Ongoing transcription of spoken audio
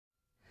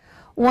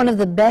One of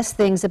the best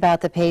things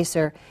about the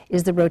pacer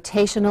is the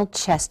rotational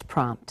chest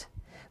prompt.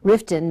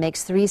 Rifton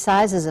makes 3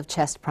 sizes of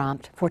chest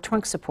prompt for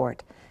trunk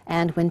support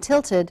and, when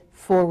tilted,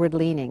 forward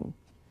leaning.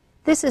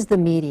 This is the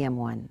medium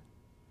one.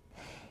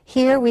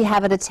 Here we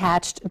have it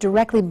attached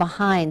directly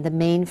behind the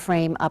main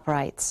frame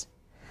uprights.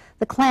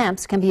 The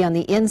clamps can be on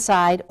the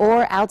inside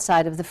or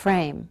outside of the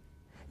frame,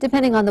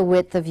 depending on the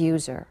width of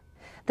user.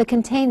 The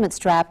containment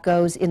strap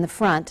goes in the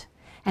front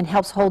and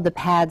helps hold the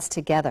pads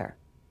together.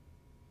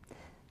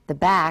 The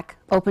back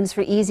opens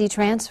for easy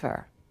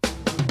transfer.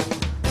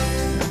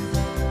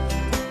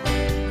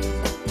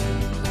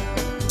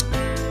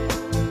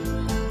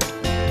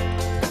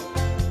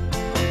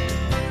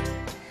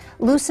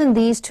 Loosen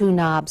these 2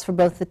 knobs for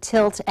both the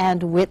tilt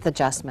and width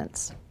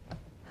adjustments.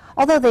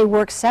 Although they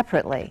work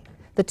separately,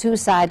 the 2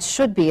 sides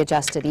should be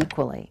adjusted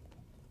equally.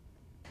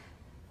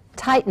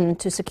 Tighten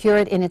to secure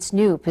it in its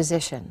new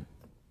position.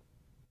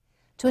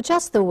 To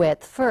adjust the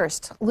width,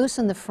 first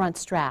loosen the front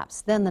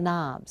straps, then the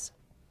knobs.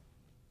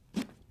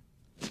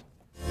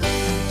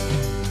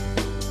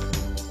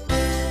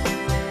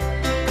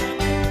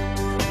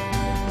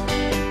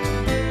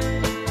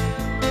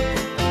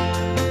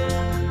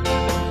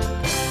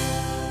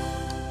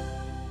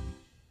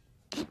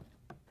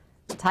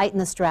 Tighten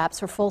the straps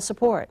for full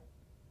support.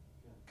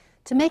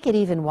 To make it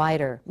even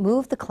wider,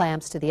 move the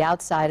clamps to the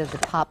outside of the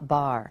top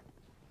bar.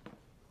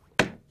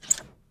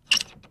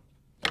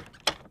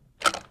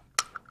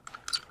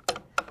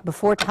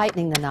 Before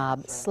tightening the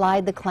knob,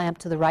 slide the clamp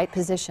to the right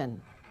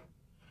position.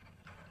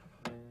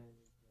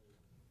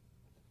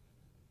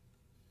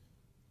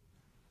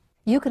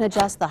 You can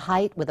adjust the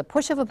height with a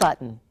push of a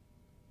button.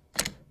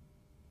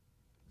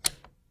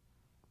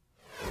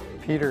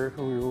 Peter,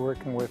 who we were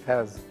working with,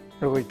 has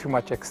really too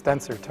much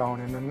extensor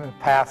tone, and in the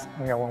past,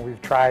 when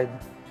we've tried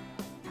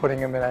putting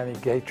him in any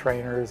gait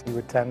trainers, he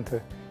would tend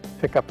to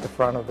pick up the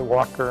front of the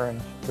walker, and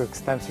the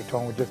extensor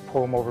tone would just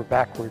pull him over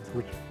backwards,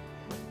 which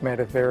made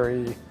it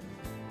very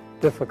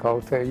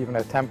difficult to even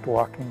attempt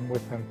walking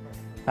with him.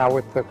 Now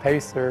with the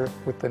pacer,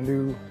 with the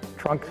new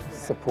trunk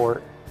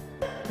support,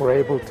 we're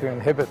able to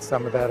inhibit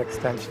some of that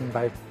extension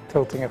by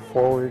tilting it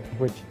forward,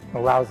 which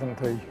allows him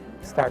to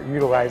start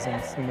utilizing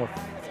some more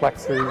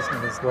flexors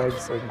in his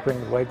legs, so he can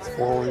bring the legs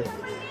forward,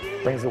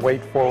 brings the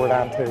weight forward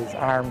onto his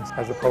arms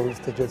as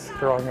opposed to just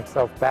throwing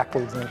himself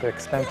backwards into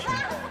extension.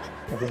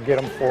 If we can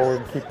get him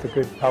forward and keep the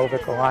good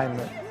pelvic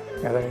alignment,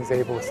 then he's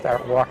able to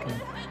start walking.